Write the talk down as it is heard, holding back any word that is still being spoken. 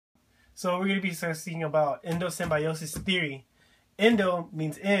So we're going to be discussing about endosymbiosis theory. Endo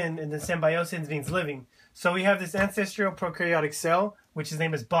means in, and then symbiosis means living. So we have this ancestral prokaryotic cell, which his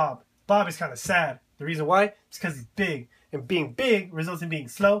name is Bob. Bob is kind of sad. The reason why is because he's big, and being big results in being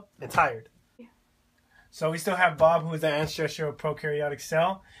slow and tired. So we still have Bob, who is an ancestral prokaryotic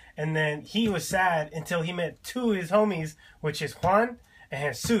cell, and then he was sad until he met two of his homies, which is Juan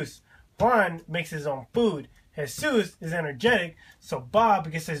and Jesus. Juan makes his own food. Jesus is energetic, so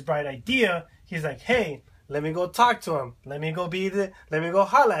Bob gets his bright idea. He's like, hey, let me go talk to him. Let me go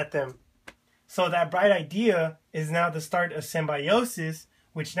holla at them. So that bright idea is now the start of symbiosis,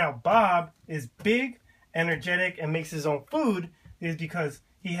 which now Bob is big, energetic, and makes his own food, is because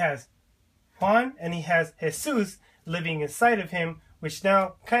he has Juan and he has Jesus living inside of him, which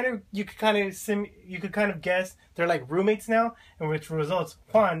now you could kind of guess they're like roommates now, and which results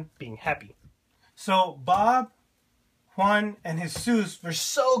Juan being happy. So Bob, Juan, and Jesus were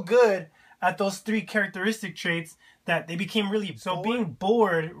so good at those three characteristic traits that they became really bored. So being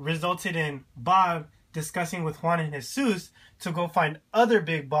bored resulted in Bob discussing with Juan and Jesus to go find other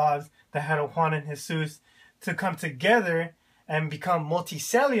big Bobs that had a Juan and Jesus to come together and become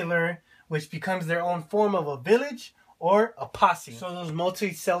multicellular, which becomes their own form of a village or a posse. So those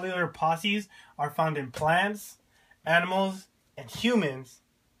multicellular posses are found in plants, animals, and humans.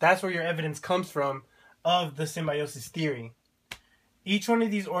 That's where your evidence comes from of the symbiosis theory. Each one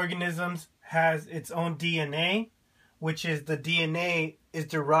of these organisms has its own DNA, which is the DNA is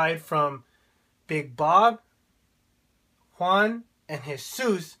derived from Big Bob, Juan, and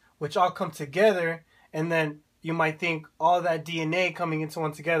Jesus, which all come together. And then you might think all that DNA coming into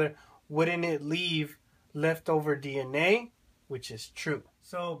one together, wouldn't it leave leftover DNA? Which is true.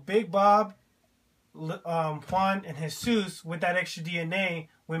 So Big Bob, Juan, and Jesus, with that extra DNA,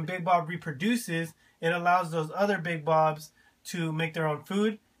 when Big Bob reproduces, it allows those other Big Bobs to make their own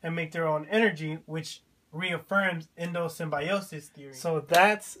food and make their own energy, which reaffirms endosymbiosis theory. So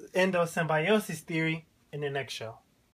that's endosymbiosis theory in a nutshell.